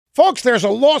Folks, there's a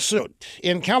lawsuit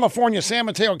in California San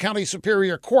Mateo County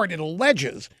Superior Court. It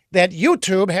alleges that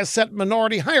YouTube has set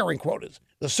minority hiring quotas.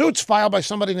 The suit's filed by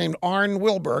somebody named Arn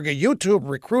Wilberg, a YouTube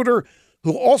recruiter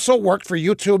who also worked for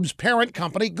YouTube's parent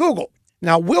company, Google.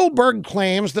 Now, Wilberg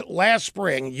claims that last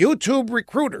spring, YouTube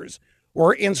recruiters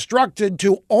were instructed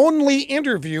to only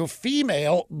interview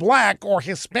female, Black, or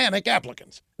Hispanic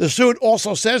applicants. The suit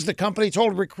also says the company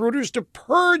told recruiters to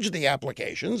purge the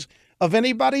applications of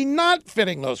anybody not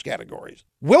fitting those categories.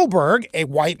 Wilberg, a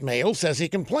white male, says he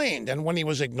complained, and when he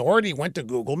was ignored, he went to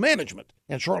Google management.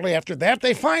 And shortly after that,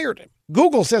 they fired him.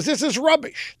 Google says this is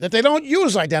rubbish, that they don't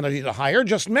use identity to hire,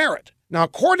 just merit. Now,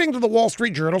 according to the Wall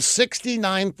Street Journal,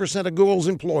 69% of Google's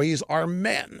employees are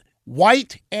men.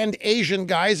 White and Asian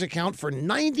guys account for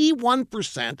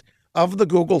 91% of the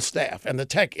Google staff, and the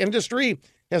tech industry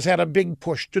has had a big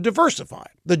push to diversify.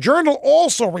 The Journal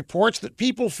also reports that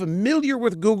people familiar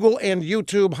with Google and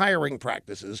YouTube hiring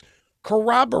practices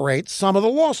corroborate some of the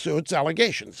lawsuit's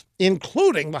allegations,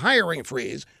 including the hiring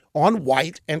freeze on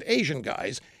white and Asian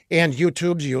guys and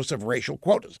YouTube's use of racial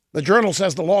quotas. The Journal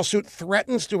says the lawsuit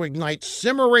threatens to ignite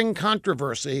simmering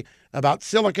controversy about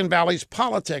Silicon Valley's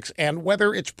politics and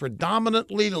whether its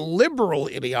predominantly liberal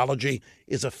ideology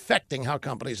is affecting how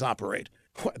companies operate.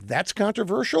 That's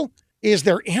controversial? Is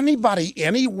there anybody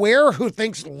anywhere who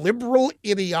thinks liberal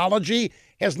ideology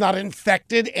has not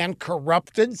infected and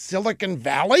corrupted Silicon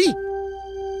Valley?